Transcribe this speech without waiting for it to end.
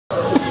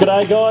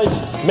G'day guys,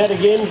 Matt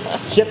again,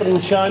 Shepparton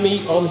Show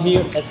Me. I'm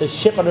here at the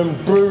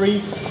Shepparton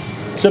Brewery.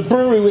 It's a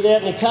brewery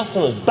without any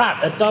customers,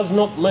 but it does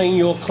not mean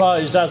you're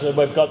closed, does it?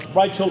 We've got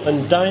Rachel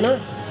and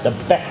Dana, the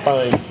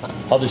backbone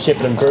of the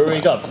Shepparton Brewery.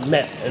 We've got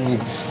Matt and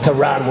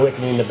Karan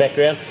working in the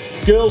background.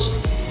 Girls,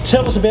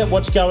 tell us about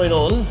what's going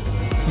on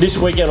this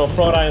weekend on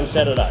Friday and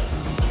Saturday.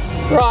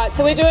 Right,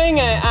 so we're doing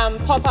a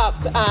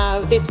pop-up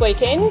this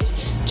weekend,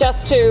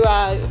 just to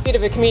a bit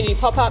of a community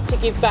pop-up to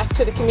give back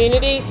to the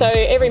community. So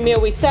every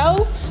meal we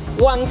sell,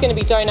 one's going to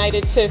be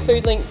donated to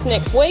Food Links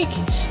next week.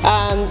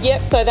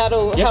 So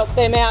that'll help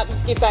them out,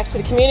 give back to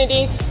the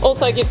community.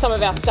 Also give some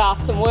of our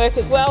staff some work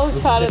as well as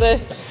part of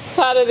the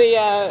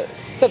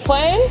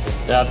plan.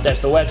 That's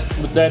the way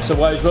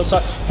as well. So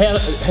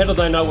how do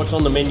they know what's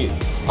on the menu?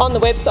 On the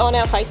website, on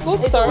our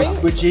Facebook, sorry.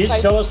 Which is,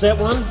 tell us that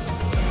one.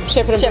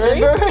 Shepparton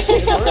Brewery.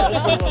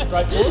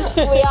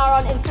 We are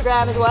on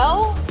Instagram as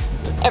well.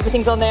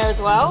 Everything's on there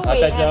as well.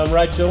 Okay,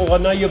 Rachel, I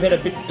know you've had a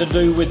bit to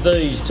do with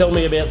these. Tell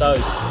me about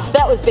those.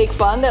 That was big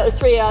fun. That was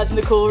 3 hours in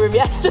the cool room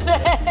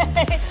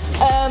yesterday.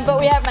 But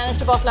we have managed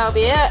to bottle our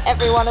beer,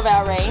 every one of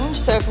our range,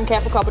 so from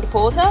Careful Copper to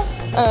Porter.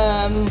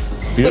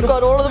 We've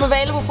got all of them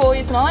available for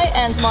you tonight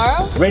and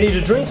tomorrow. Ready to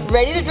drink?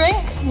 Ready to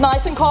drink,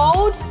 nice and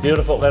cold.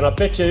 Beautiful, and I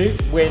bet you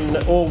when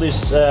all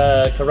this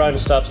Corona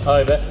stuff's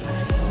over,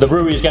 the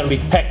brewery is going to be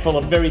packed full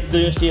of very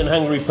thirsty and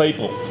hungry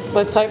people.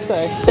 Let's hope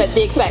so. That's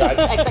the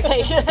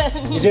expectation.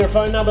 Is there a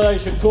phone number they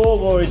should call,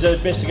 or is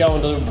it best to go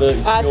onto the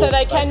so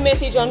they can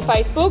message on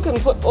Facebook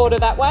and order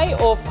that way,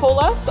 or call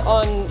us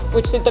on,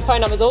 which the phone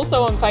number is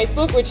also on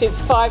Facebook, which is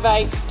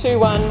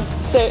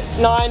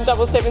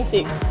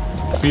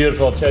 58219776.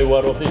 Beautiful, I'll tell you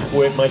what, this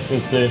work makes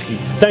me thirsty.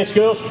 Thanks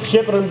girls,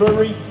 Shepparton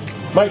Brewery.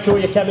 Make sure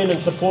you come in and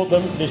support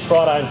them this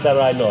Friday and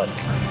Saturday night.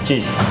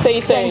 Cheers. See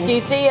you soon. Thank you,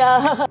 see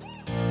ya.